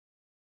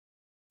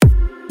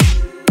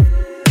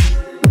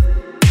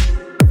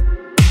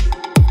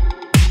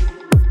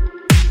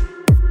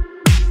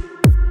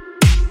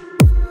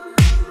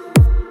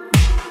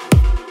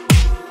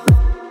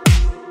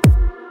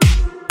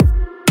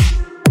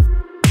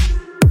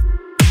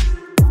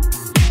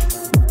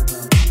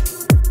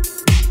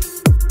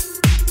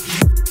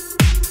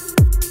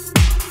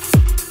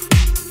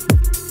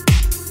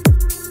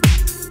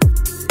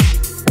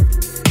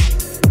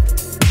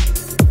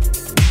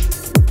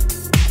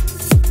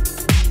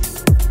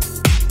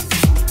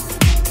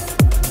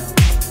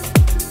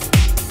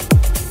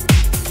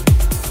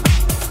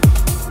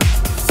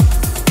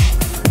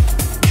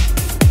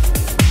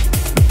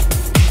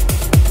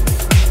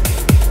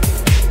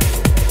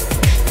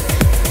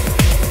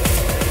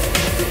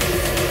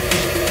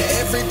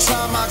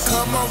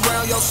come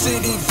around your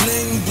city,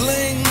 bling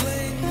bling,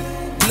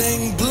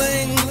 bling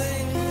bling,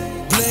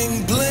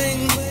 bling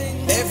bling.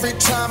 Every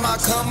time I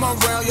come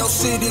around your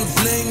city,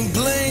 bling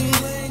bling,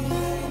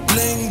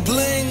 bling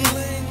bling,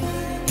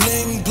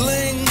 bling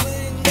bling.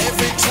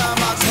 Every time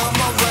I come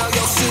around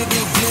your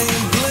city, bling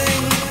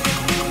bling,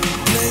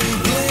 bling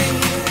bling,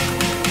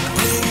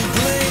 bling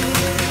bling,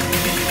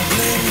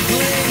 bling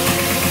bling,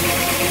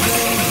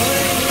 bling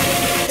bling.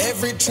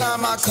 Every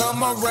time I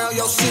come around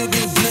your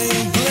city,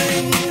 bling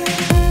bling.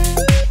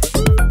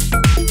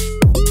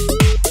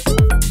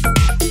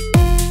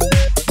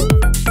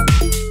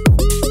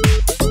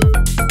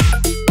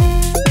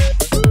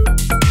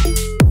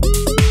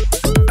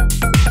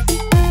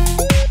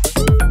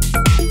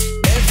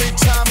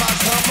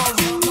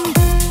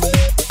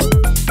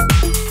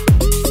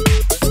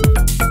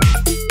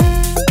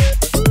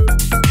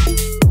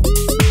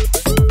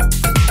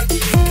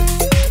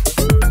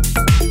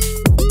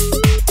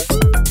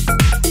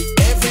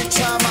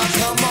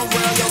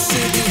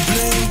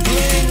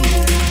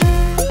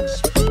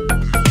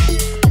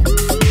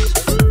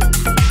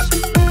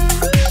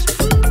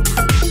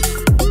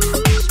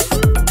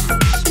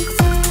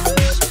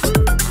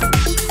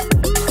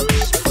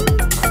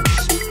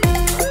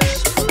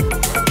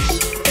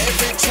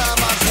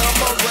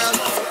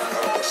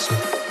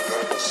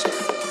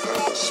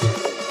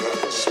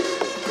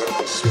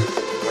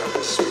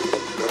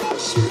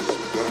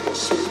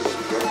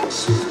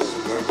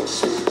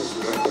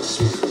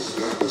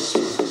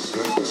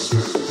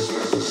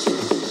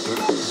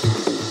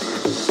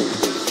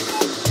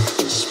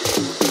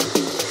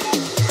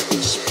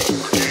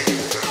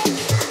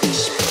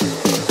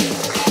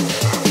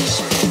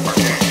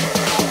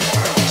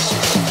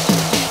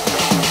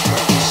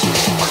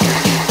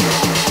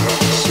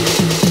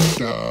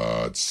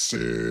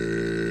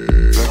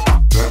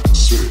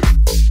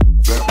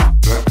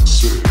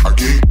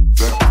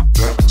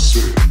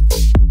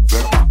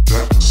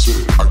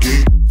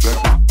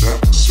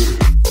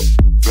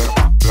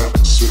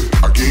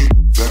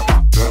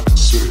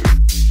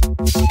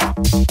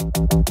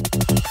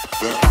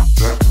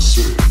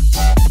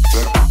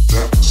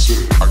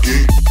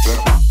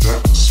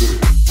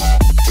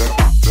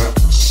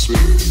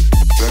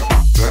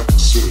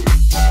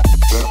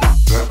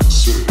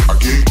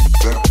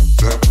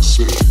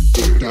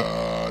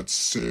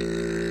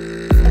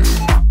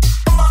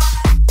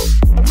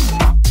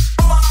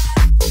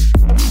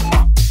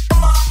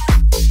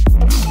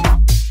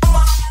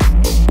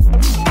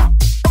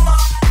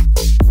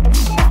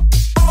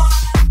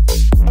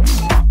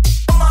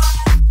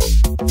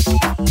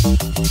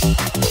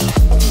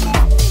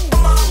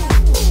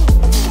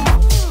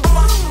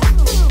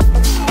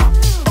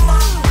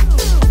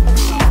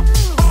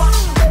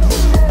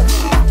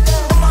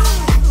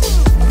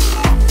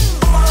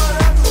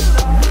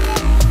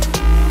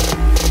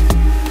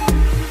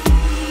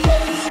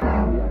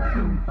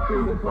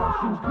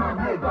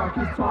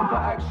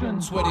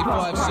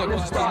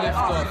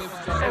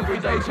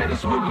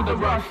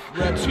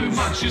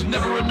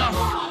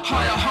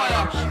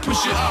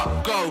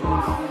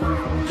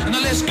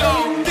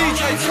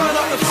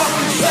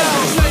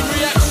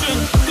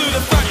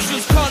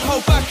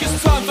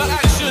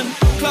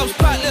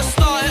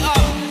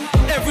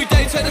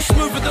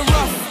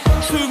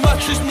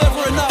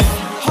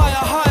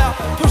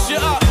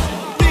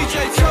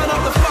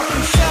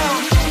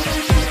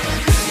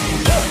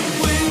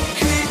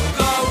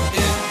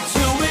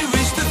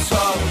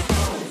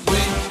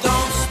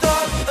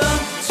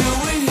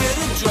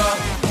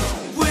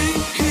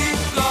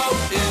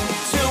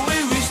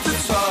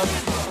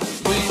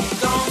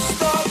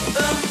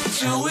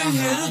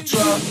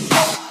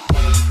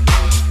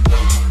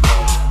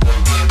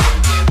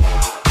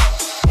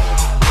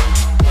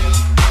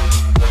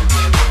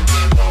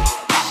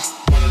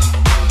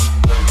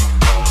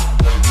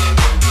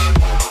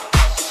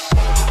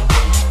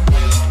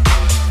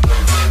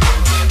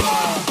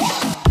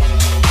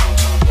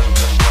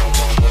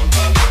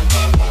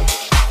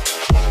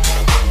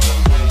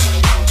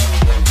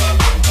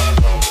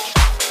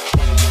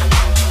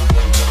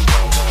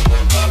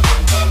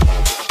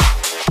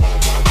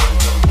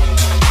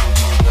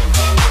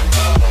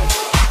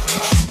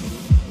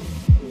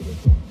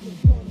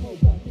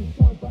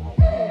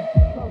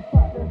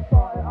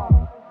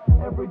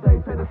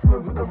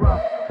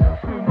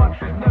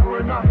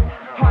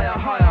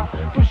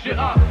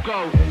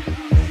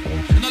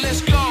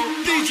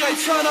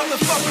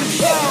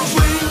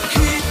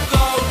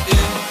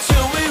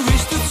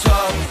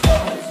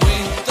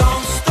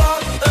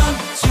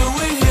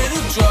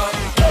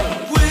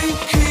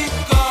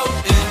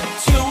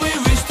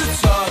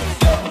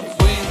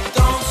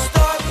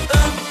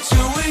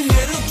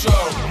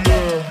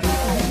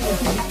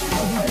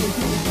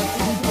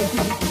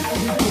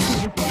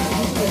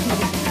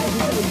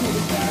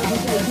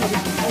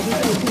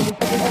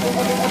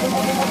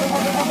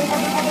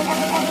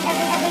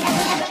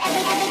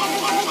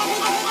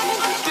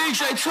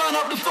 Turn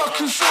up the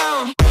fucking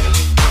sound.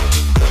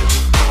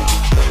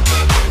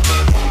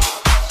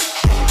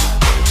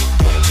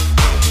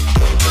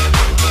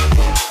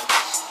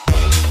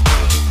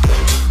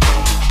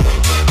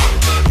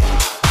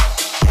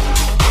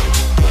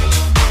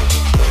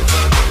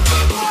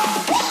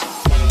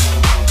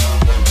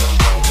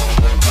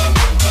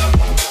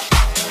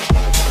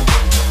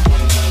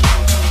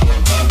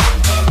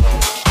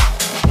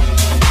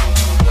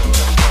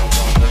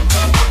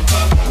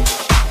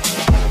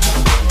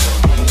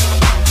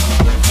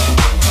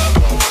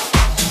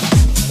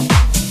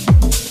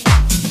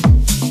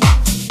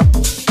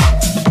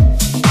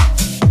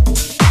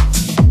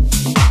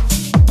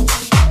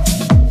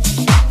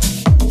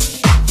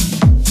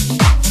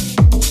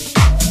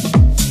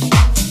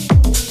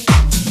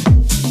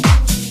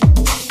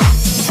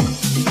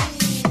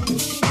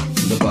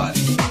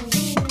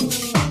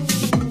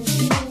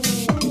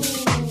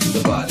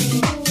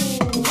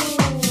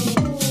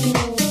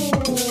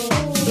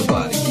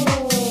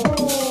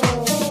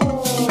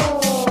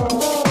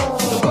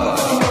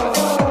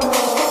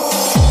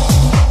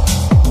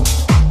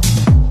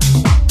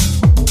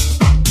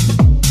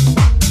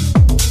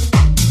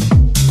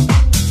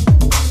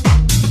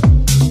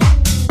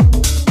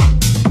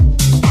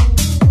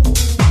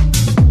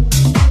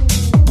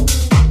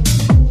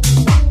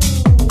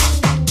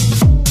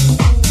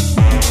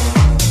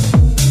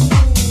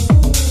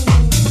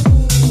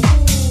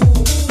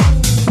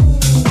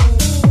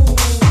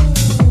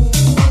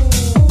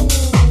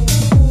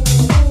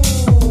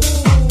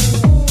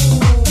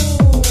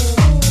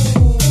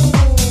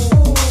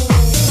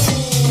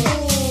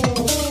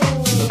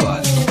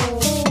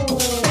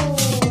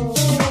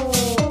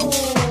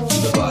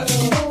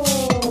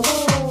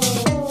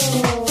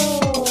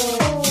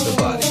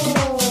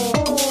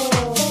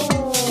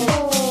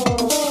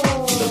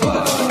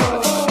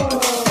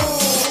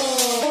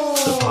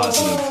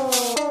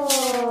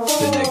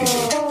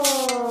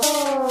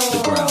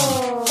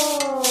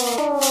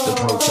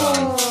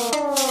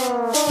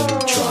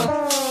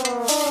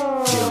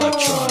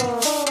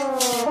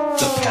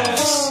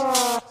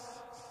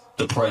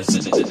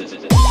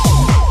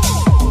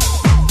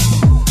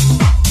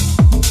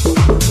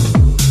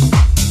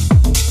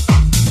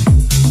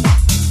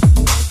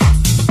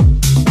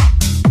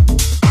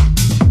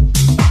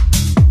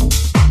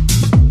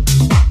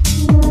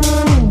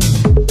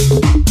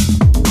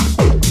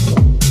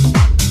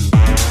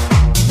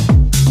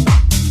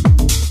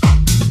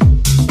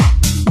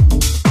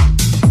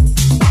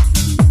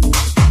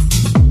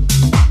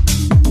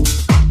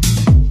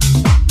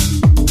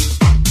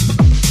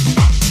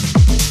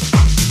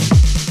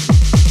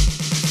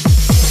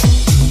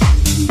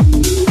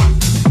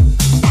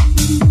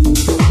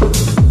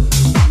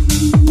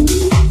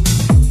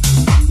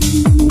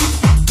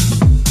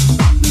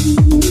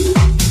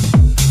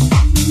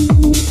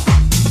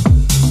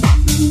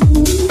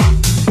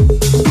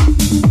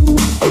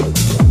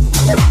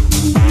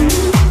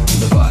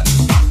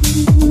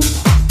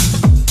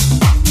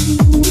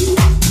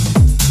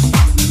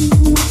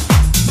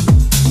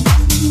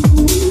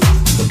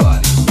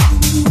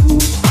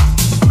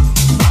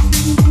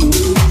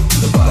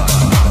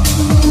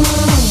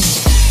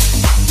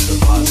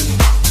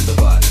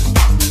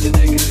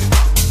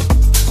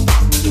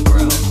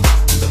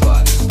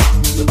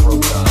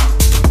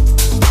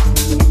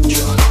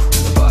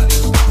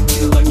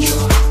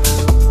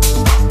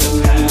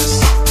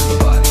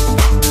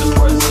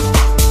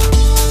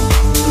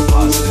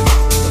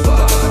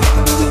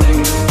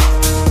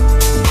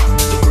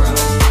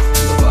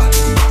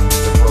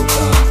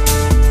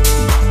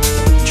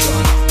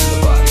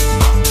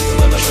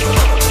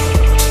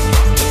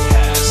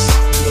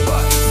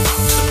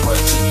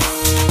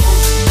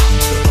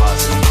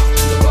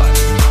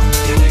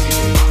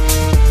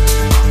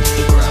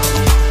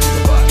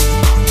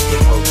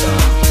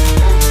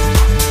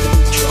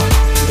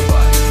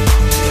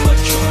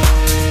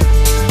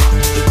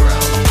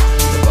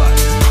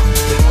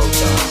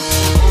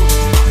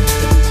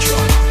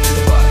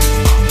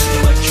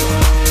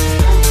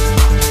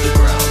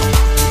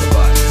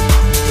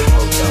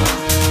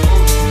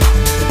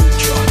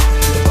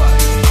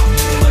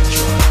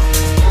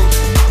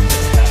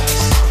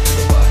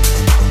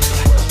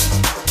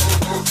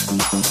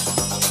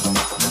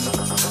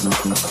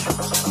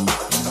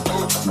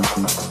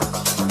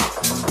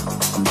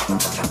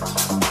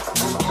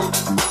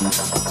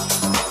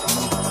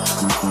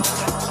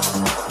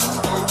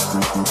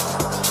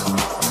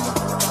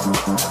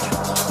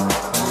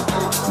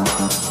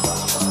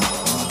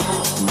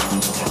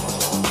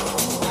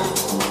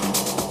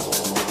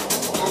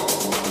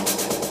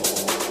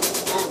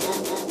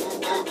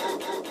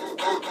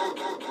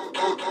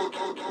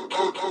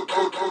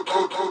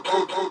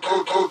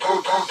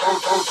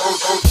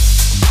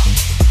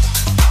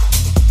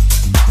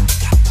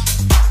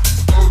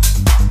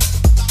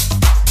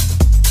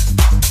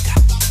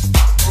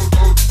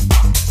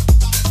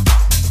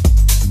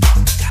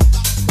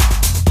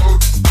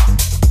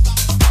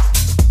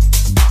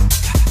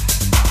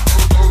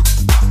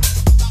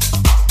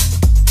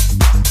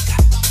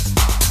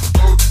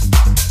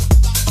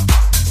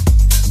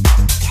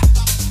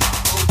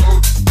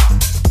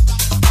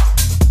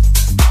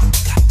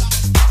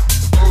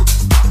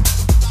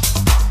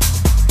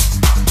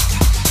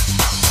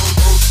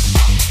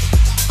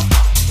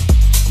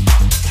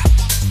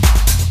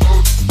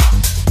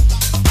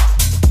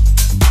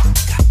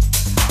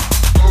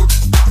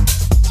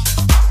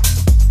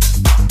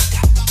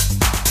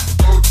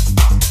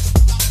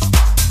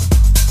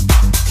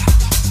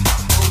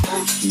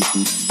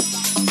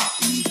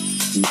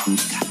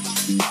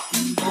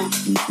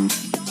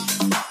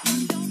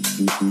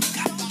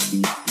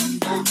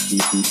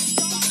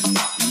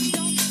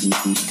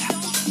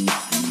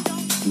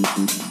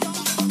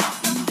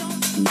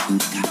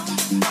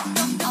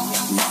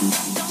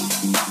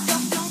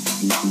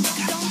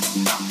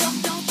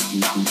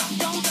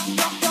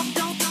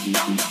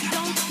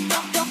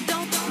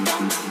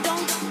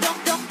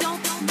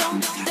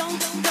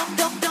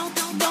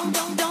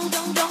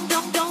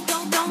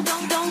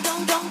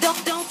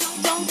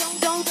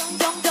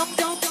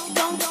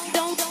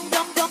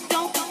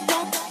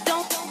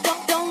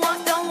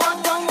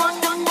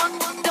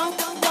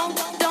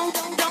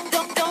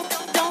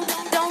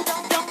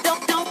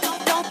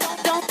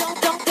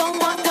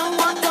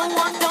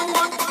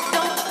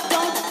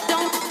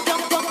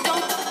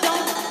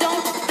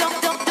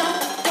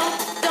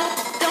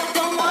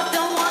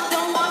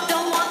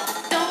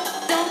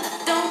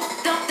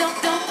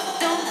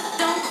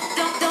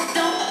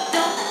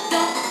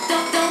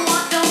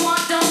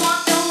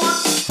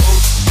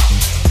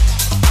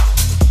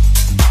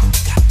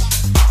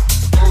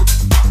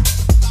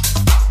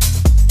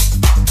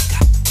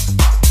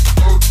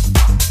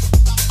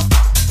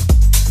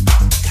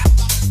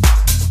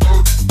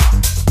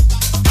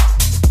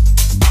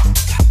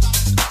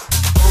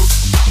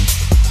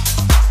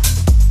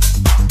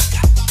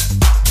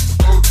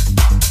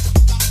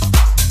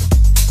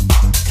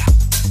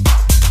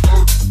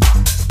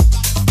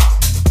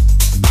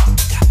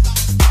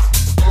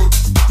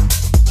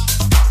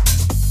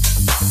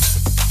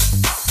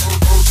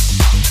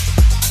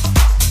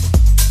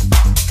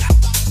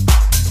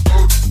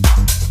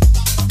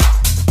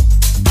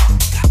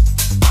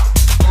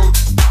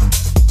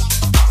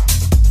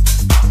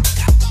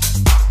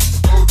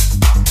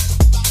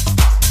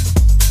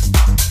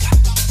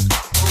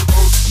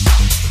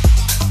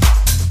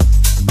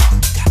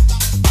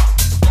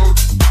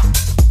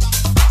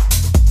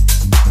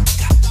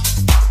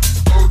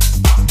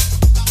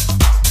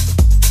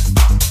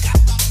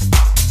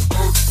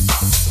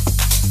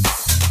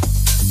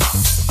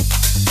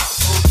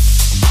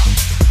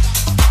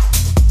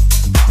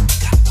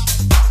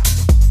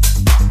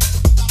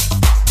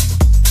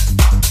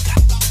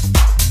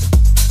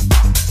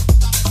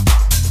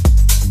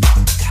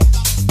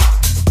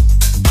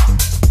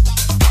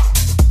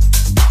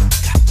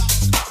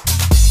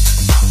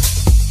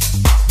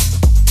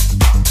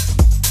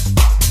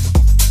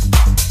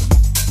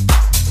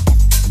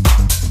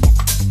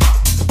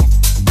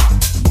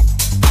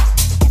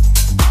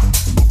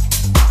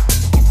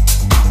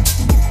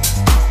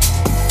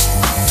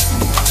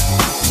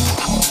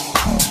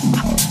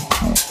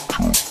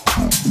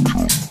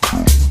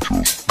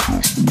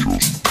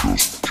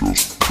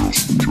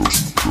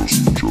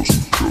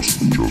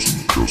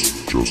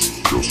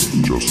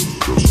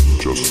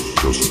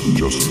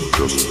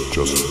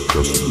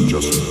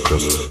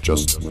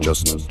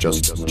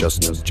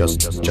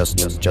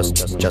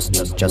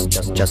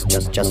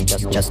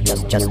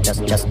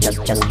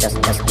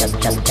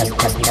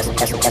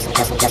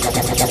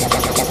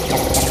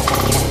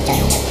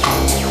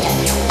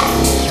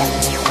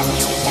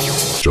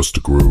 Just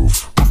a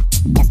groove,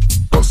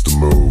 bust a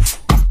move,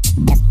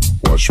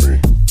 watch me.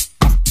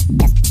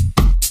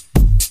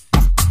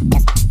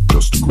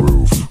 Just a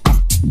groove,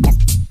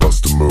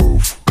 bust a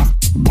move,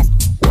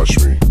 watch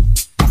me.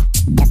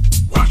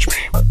 Watch me.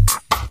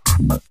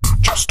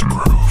 Just a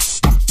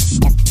groove,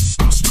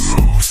 bust a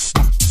move,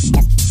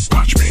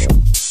 watch me.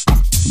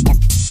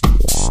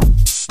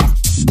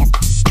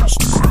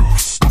 Just a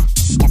groove,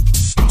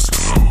 bust a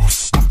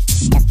move,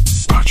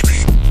 watch me.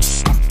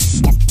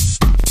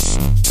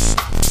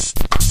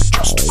 Just a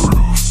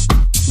groove,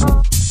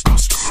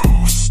 bust a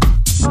move,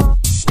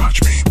 watch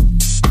me.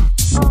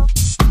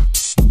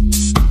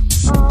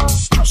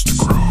 Just a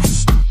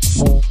groove,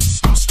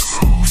 bust a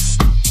move,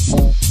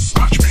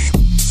 watch me.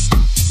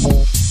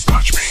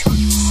 Watch me. Watch.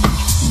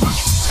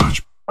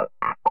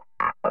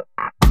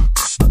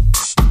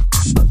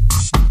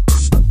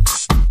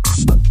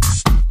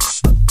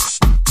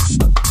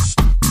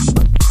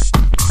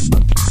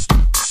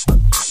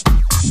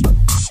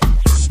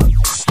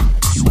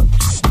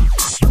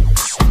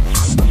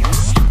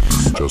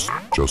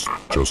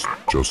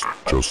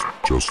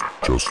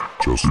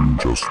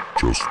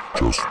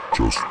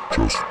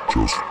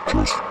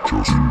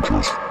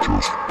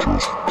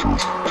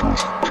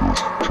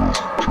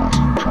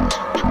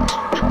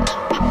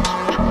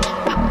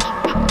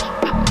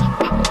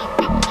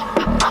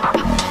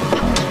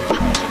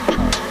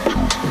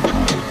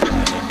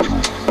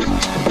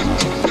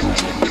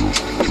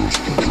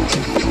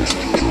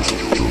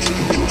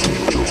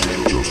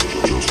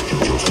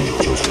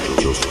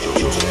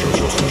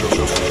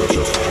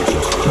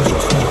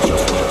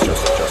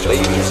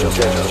 Ladies and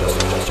gentlemen,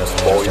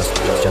 boys and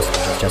girls,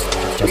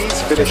 please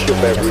finish your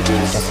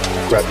beverages,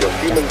 grab your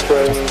human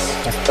friends,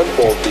 and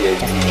board the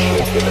AP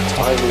ship in a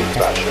timely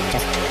fashion.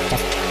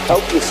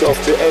 Help yourself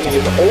to any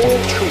and all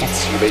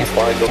treats you may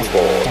find on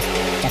board.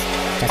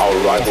 Our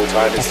arrival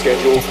time is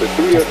scheduled for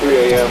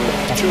 3:03 a.m.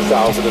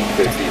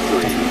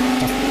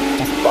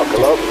 2053. Buckle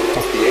Buckle up,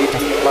 the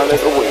 18th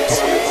planet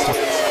awaits you.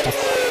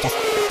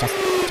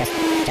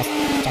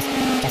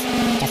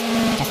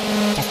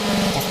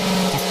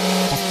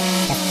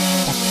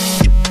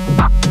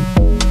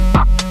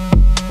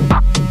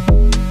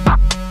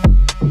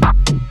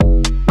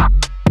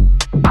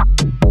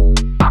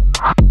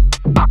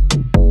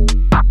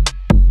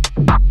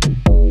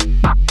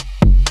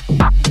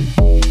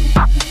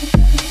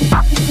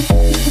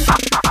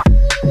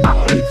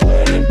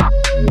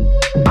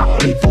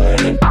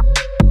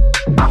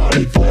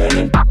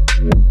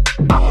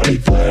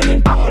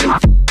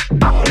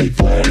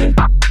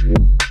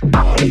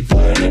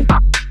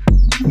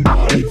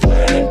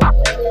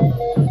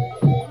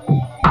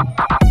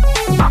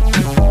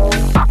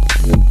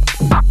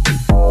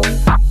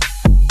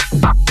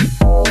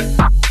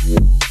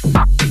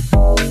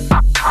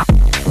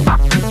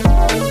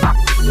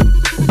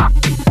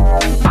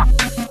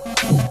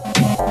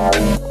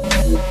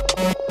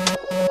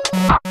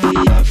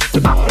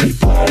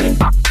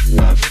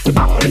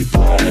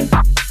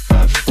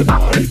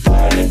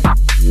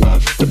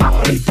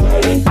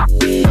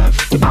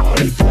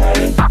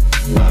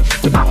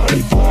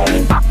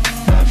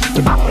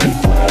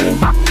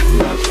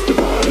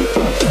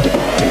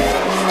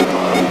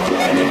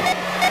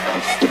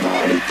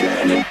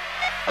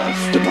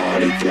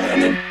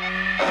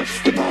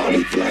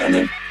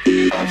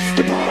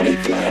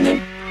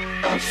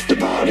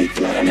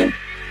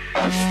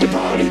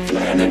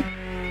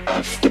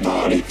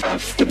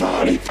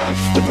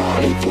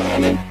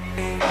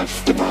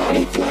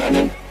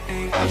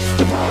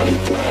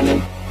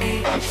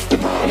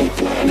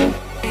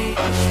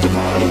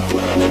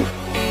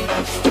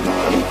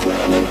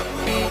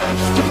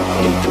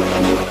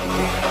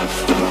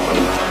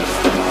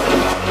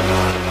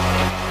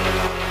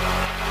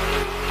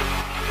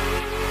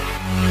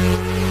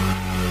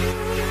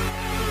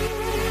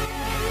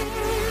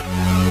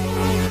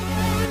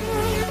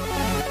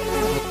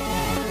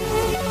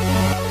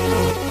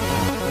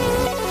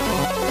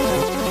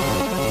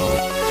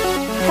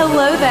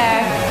 Hello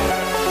there.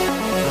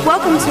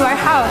 Welcome to our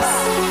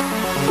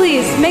house.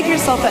 Please make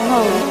yourself at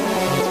home.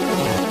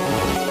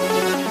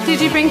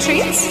 Did you bring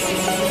treats?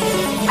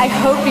 I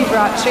hope you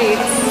brought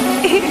treats.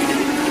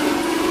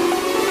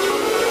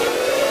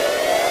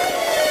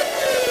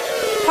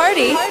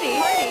 Party?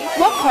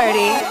 What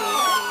party?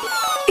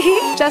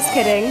 Just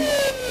kidding.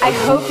 I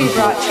hope you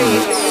brought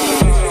treats.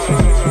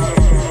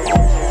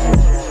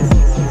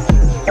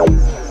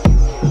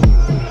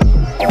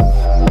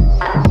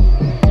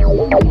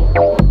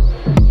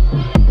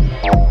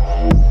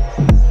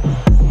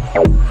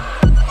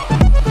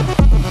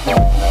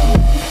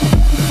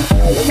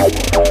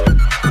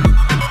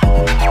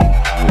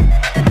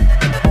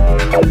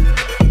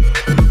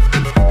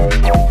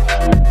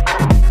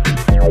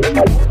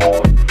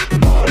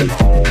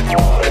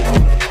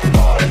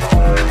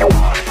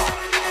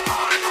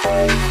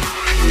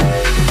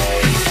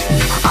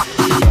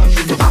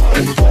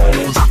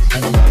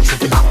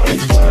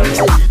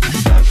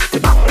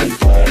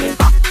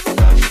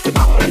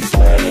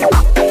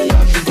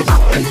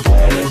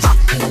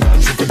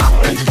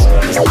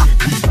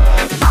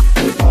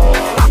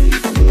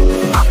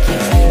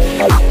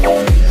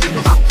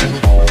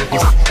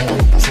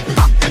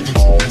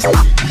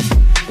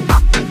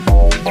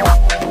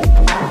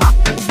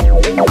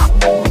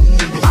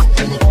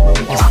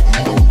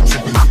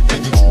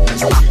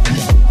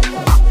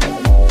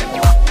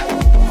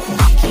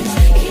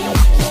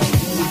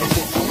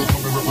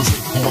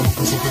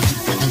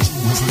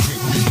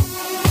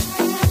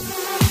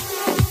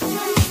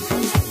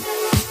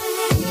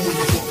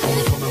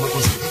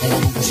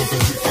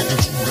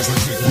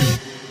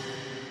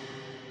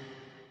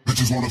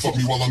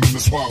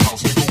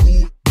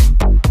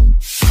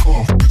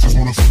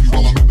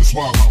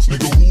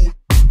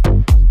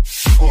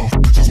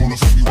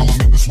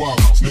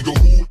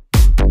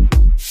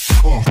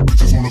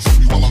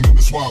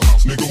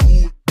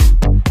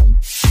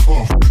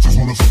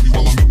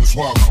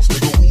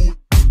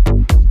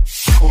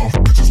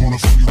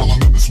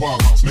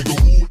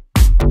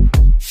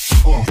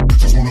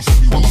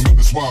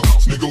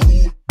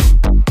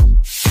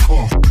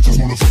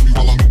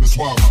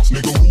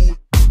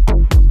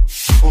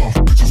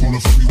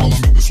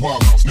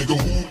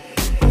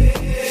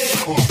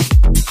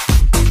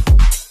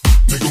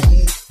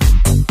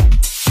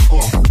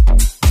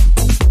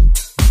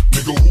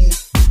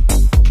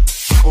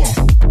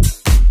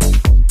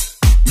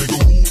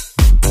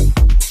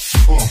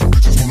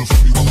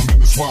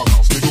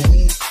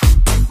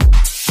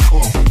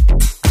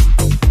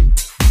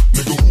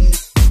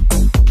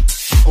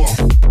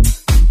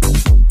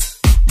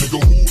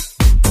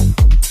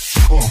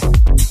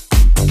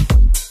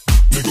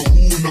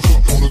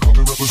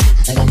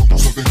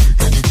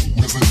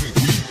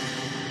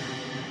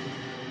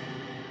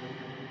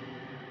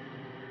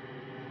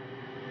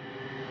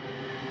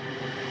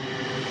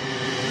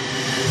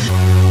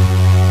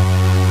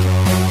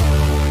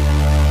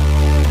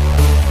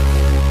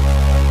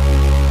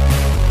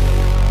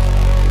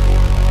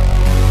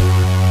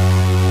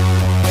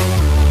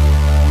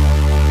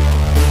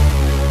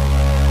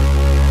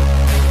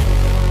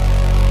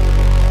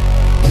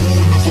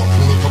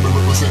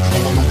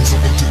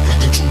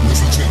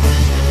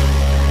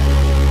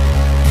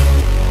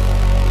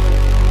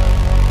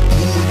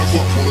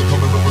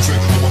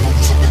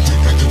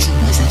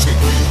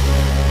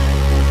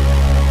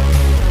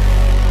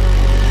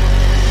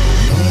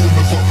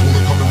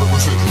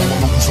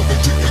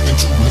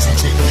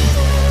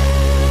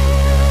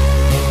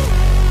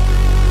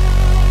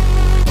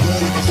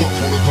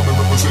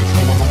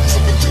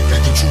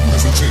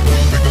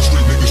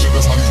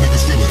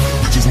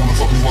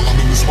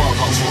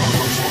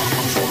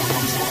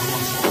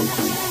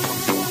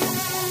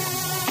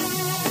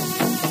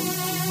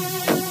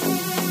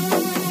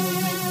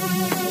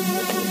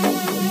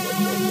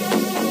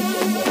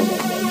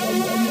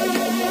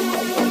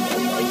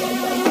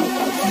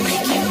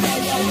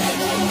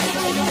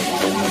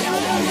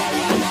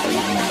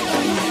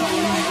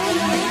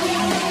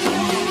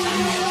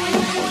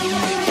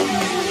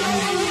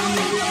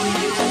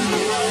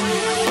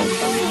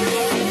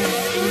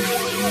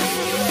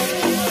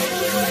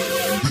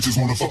 Bitches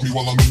wanna fuck me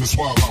while I'm in this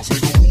wild house,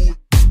 nigga. Ooh.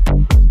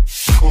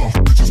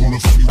 Bitches wanna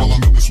fuck me while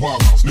I'm in this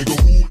wild house, nigga.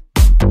 Ooh.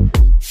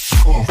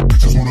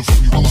 Bitches wanna fuck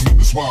me while I'm in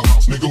this wild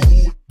house, nigga.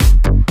 Ooh.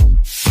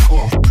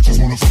 Bitches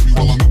wanna fuck me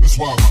while I'm in this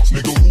wild house,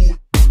 nigga. Ooh.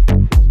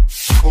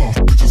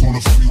 Bitches wanna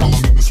fuck me while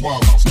I'm in this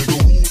wild house, nigga.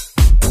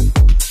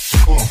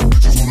 Ooh.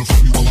 Bitches wanna fuck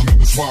me while I'm in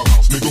this wild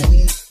house, nigga.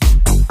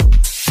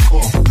 Ooh.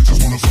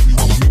 Bitches wanna fuck me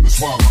while I'm in this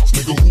wild house,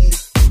 nigga.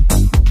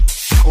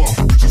 Ooh.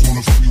 Bitches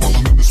wanna fuck me while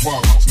I'm in this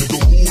wild house, nigga.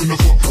 Who in the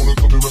fuck wanna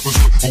come and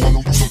represent? Oh, I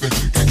know you suck that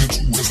dick, can't get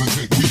you as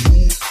legit. We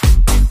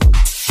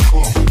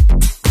who?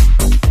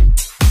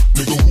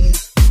 Nigga who?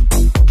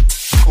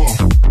 Nigga who?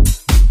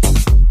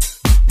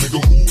 Nigga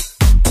who?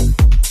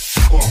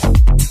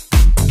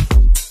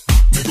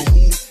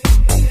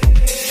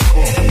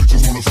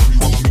 Bitches wanna fuck me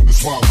while I'm in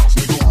this wild house,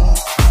 nigga.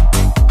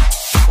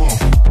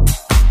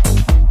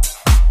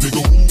 Nigga who?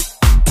 Nigga who? Bitches wanna fuck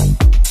me while I'm in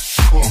this wild house,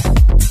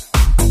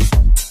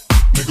 nigga.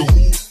 Nigga who? Nigga who?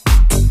 Nigga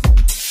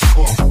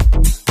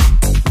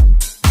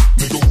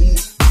who?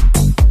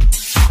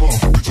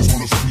 Bitches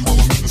wanna fuck me while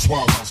I'm in this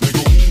wild house,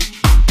 nigga.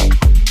 Nigga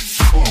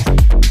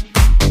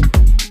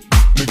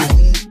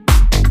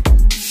who?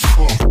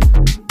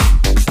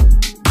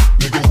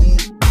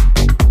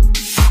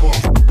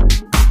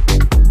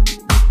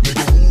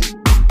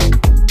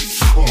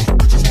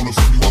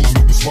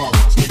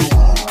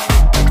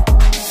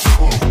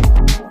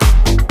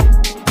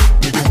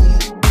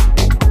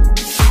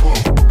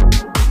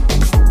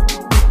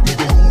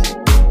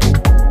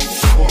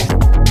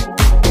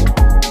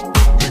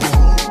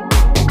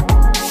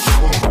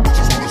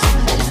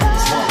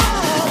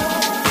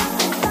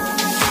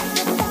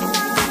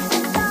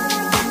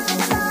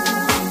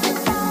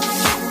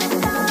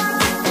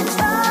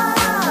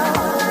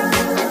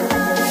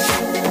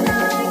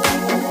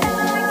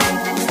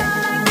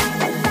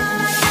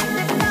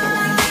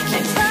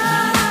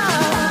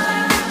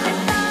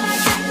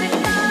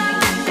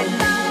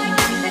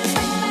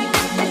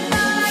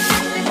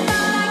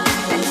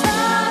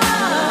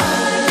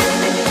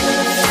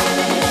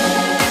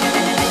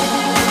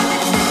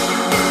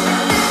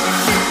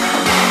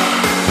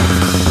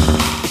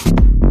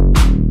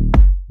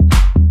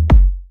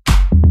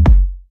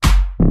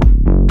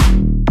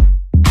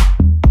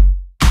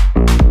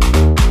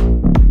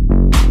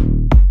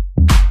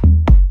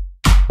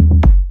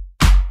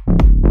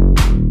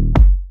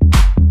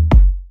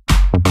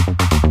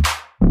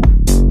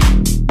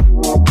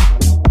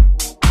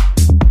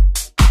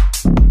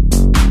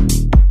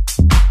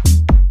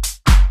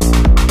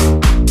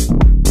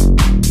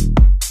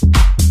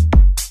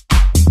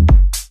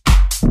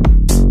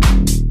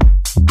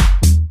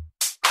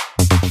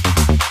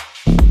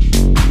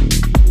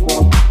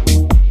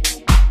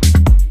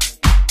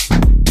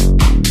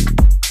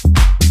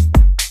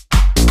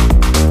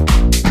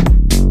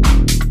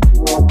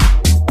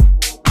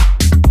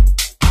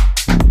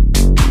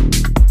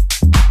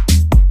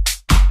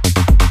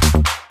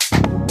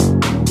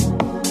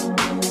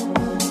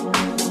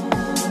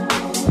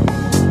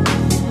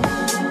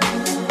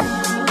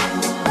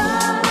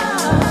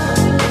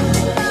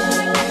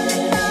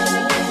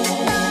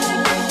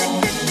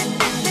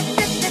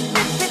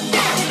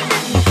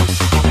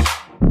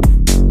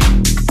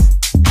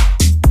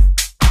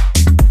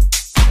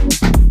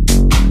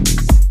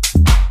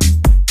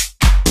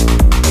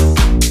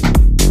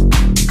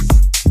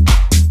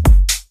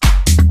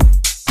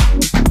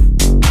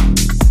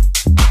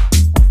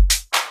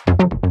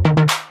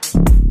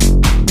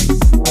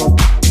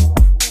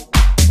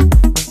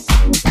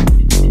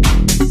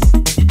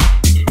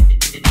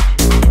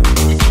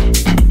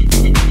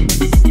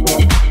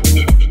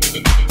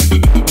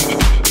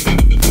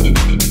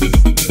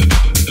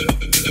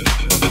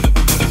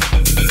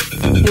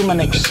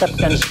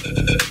 acceptance,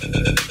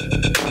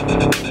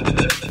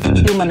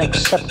 human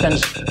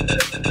acceptance,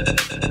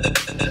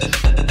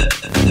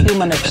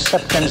 human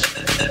acceptance,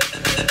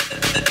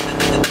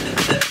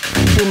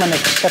 human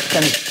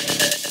acceptance.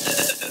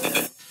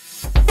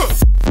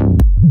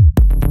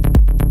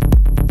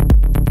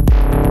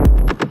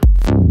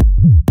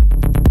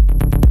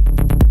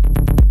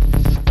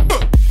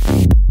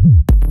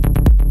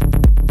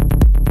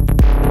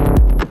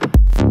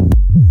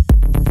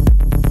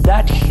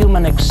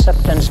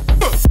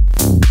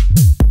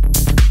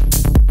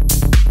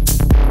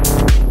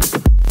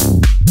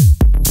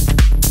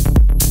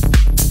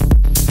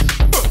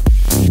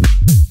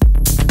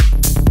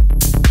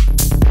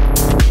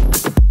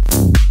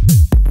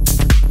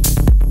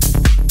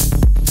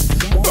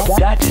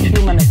 That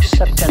human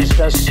acceptance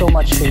does so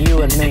much for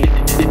you and me.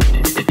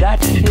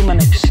 That human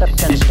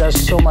acceptance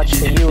does so much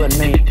for you and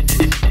me.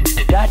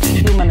 That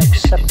human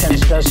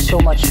acceptance does so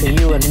much for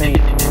you and me.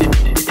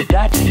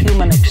 That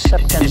human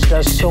acceptance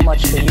does so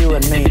much for you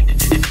and me.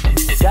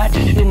 That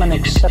human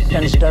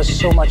acceptance does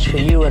so much for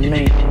you and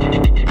me.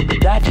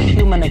 That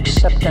human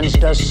acceptance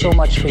does so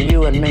much for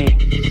you and me.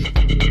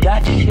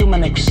 That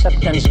human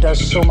acceptance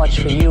does so much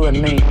for you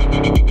and me.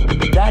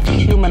 That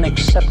human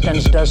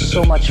acceptance does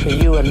so much for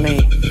you and me.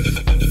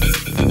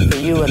 For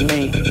you and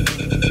me,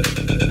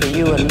 for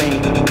you and me,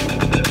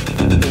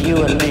 for you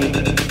and me,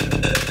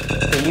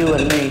 for you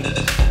and me.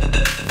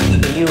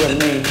 you and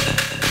me,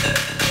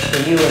 for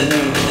you and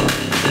me,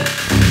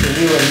 for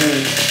you and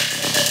me,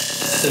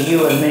 for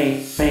you and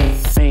me,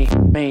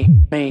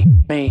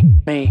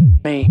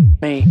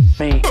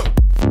 me.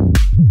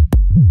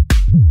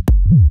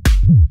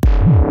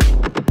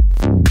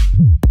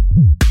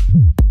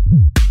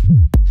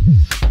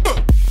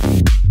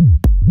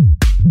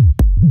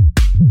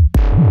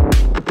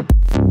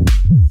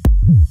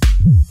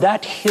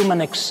 That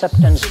human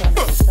acceptance.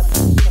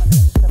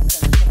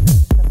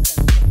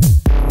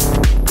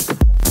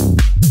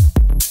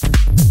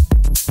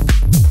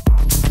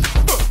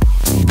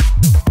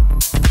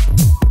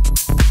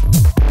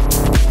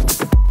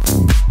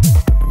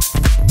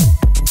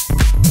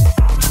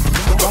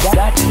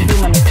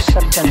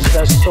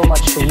 Does so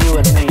much for you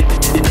and me.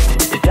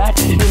 That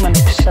human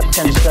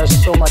acceptance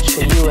does so much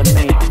for you and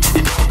me.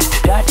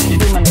 That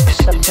human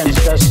acceptance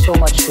does so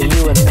much for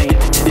you and me.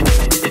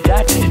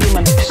 That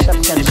human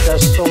acceptance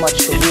does so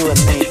much for you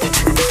and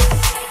me.